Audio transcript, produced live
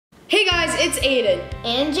guys, it's Aiden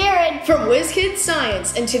and Jared from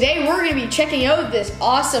WhizKidScience, and today we're going to be checking out this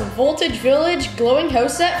awesome Voltage Village glowing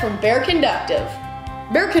house set from Bear Conductive.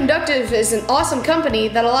 Bear Conductive is an awesome company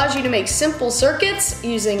that allows you to make simple circuits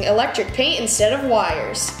using electric paint instead of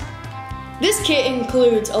wires. This kit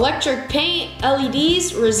includes electric paint,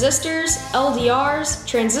 LEDs, resistors, LDRs,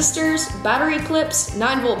 transistors, battery clips,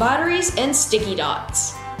 9-volt batteries, and sticky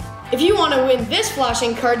dots. If you want to win this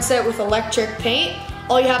flashing card set with electric paint,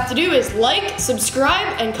 all you have to do is like,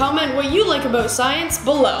 subscribe, and comment what you like about science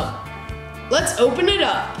below. Let's open it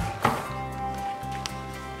up.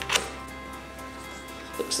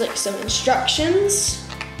 Looks like some instructions.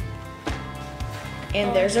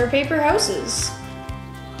 And there's our paper houses.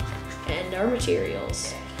 And our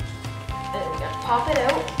materials. And we gotta pop it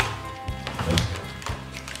out.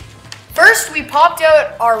 First, we popped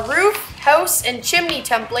out our roof, house, and chimney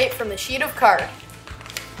template from the sheet of card.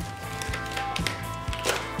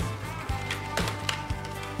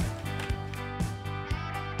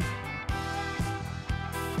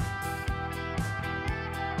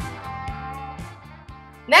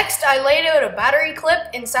 Next, I laid out a battery clip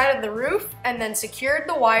inside of the roof and then secured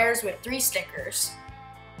the wires with 3 stickers.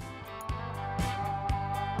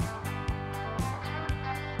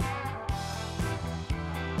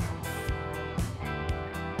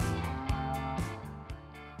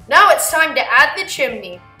 Now it's time to add the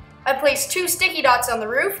chimney. I placed 2 sticky dots on the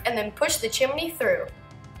roof and then pushed the chimney through.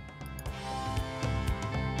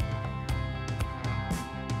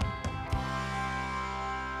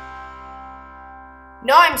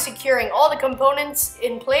 Now I'm securing all the components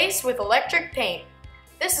in place with electric paint.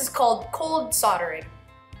 This is called cold soldering.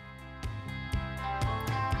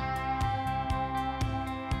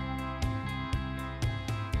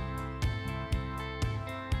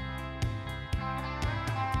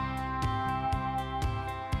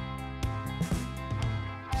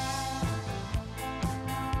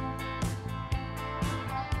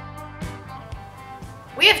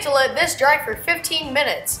 We have to let this dry for 15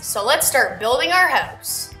 minutes, so let's start building our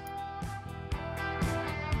house.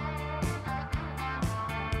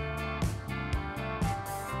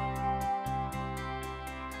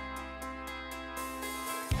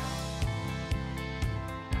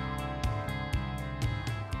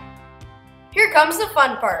 Here comes the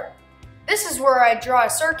fun part. This is where I draw a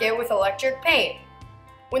circuit with electric paint.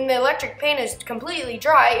 When the electric paint is completely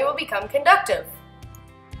dry, it will become conductive.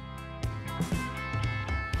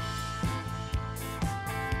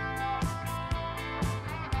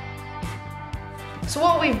 So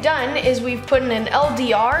what we've done is we've put in an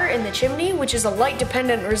LDR in the chimney, which is a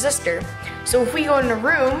light-dependent resistor. So if we go in a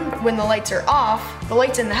room when the lights are off, the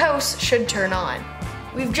lights in the house should turn on.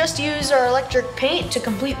 We've just used our electric paint to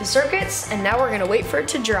complete the circuits, and now we're gonna wait for it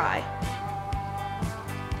to dry.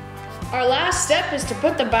 Our last step is to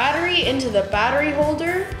put the battery into the battery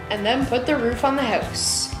holder and then put the roof on the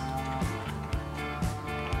house.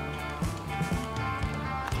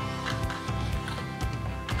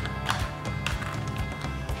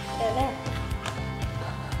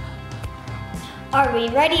 Are we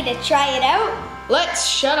ready to try it out? Let's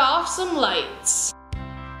shut off some lights.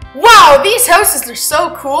 Wow, these houses are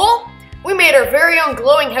so cool! We made our very own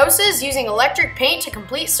glowing houses using electric paint to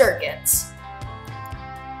complete circuits.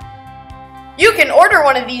 You can order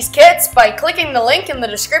one of these kits by clicking the link in the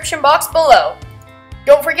description box below.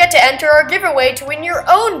 Don't forget to enter our giveaway to win your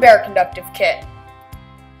own Bear Conductive kit.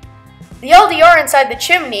 The LDR inside the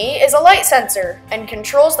chimney is a light sensor and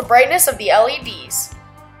controls the brightness of the LEDs.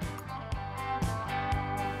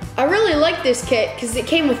 I really like this kit because it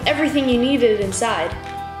came with everything you needed inside.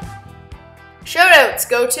 Shoutouts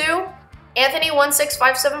go to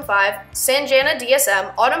Anthony16575, Sanjana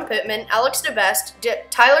DSM, Autumn Pittman, Alex DeBest,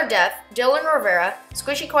 Tyler Death, Dylan Rivera,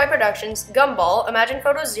 Squishy Koi Productions, Gumball, Imagine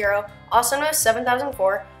Photos Zero, Awesomeness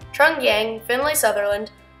 7004, Trung Yang, Finlay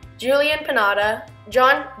Sutherland, Julian Panada,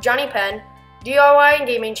 Johnny Penn, DIY and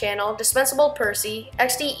Gaming Channel, Dispensable Percy,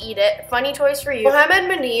 XD Eat It, Funny Toys for You, Mohammed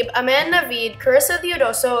Manib, Aman Navid, Carissa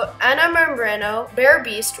Theodoso, Anna Membrano, Bear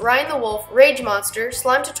Beast, Ryan the Wolf, Rage Monster,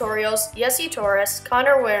 Slime Tutorials, Yessie Torres,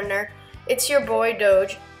 Connor Werner, It's Your Boy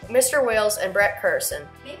Doge, Mr. Wales, and Brett Carson.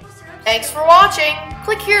 Thanks for watching!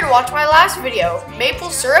 Click here to watch my last video,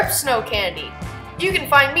 Maple Syrup Snow Candy. You can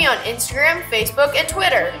find me on Instagram, Facebook, and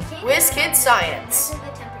Twitter, WhizKidScience.